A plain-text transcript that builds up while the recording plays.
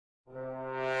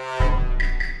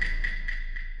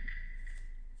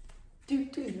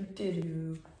Let's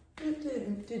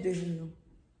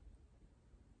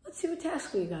see what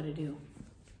task we gotta do.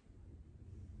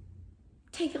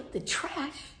 Take out the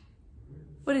trash?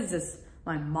 What is this,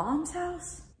 my mom's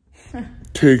house?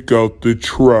 Take out the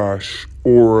trash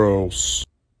or else.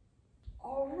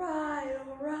 All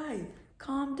right.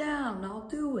 Calm down, I'll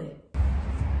do it.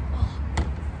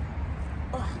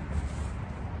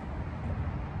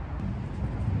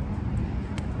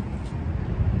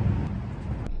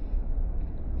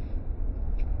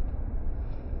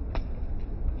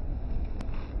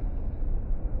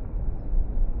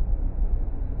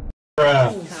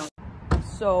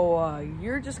 So,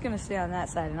 you're just gonna stay on that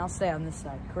side and I'll stay on this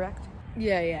side, correct?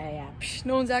 Yeah. Psh,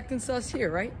 no one's acting sus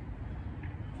here, right?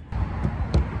 So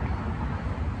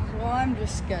I'm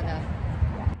just gonna,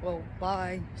 well,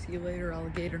 bye. See you later,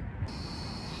 alligator.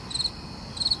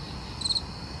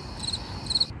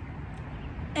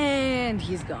 And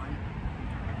he's gone.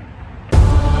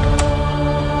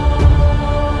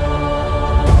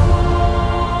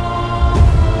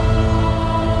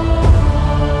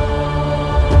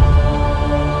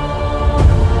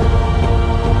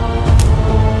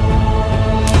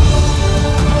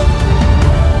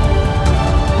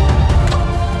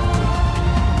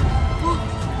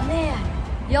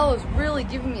 Yellow's really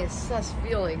giving me a sus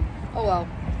feeling. Oh well,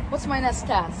 what's my next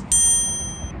task?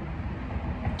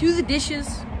 Do the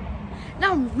dishes.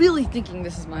 Now I'm really thinking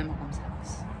this is my mom's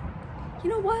house. You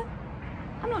know what?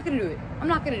 I'm not gonna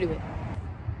do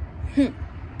it.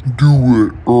 Do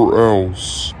it or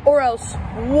else. Or else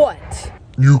what?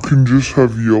 You can just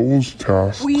have Yellow's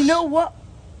tasks. Well, you know what?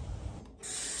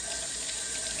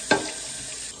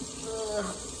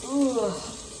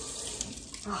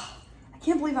 I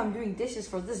can't believe I'm doing dishes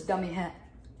for this dummy hat.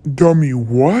 Dummy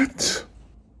what?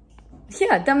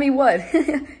 Yeah, dummy what?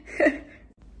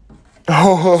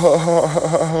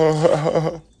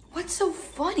 What's so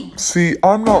funny? See,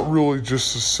 I'm not really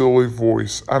just a silly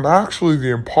voice. I'm actually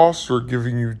the imposter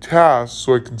giving you tasks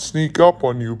so I can sneak up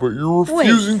on you, but you're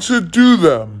refusing to do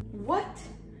them. What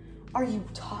are you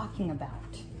talking about?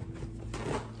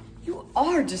 You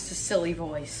are just a silly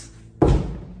voice.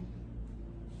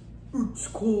 It's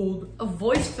cold. A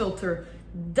voice filter.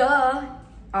 Duh.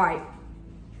 All right.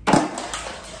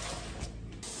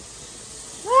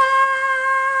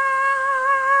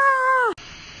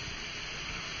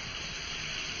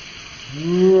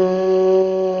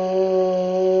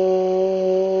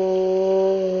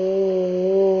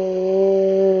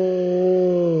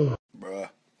 Bruh,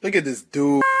 look at this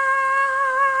dude.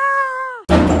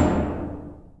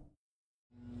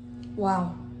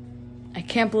 Wow. I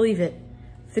can't believe it.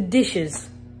 The dishes.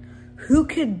 Who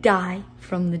could die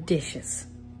from the dishes?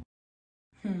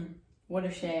 What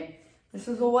a shame. This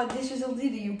is what dishes will do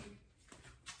to you.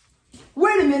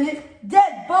 Wait a minute!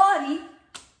 Dead body!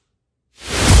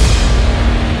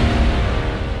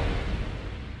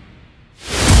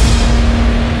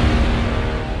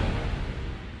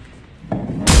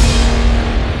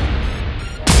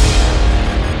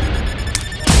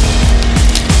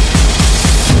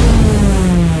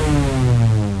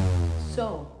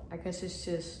 So, I guess it's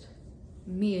just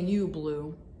me and you,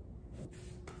 Blue.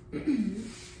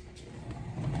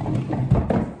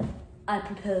 I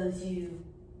propose you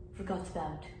forgot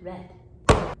about Red.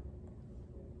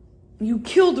 You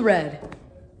killed Red,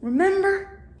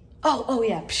 remember? Oh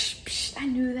yeah, psh, I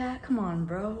knew that. Come on,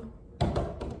 bro.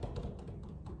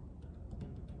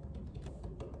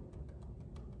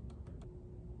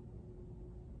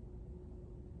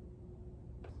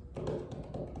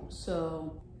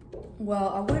 So, well,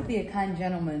 I would be a kind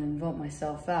gentleman and vote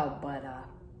myself out, but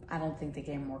I don't think the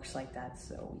game works like that,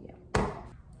 so yeah.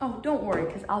 Oh, don't worry,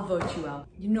 because I'll vote you out.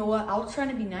 You know what? I'll try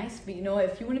to be nice, but you know what?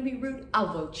 If you want to be rude,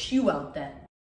 I'll vote you out then.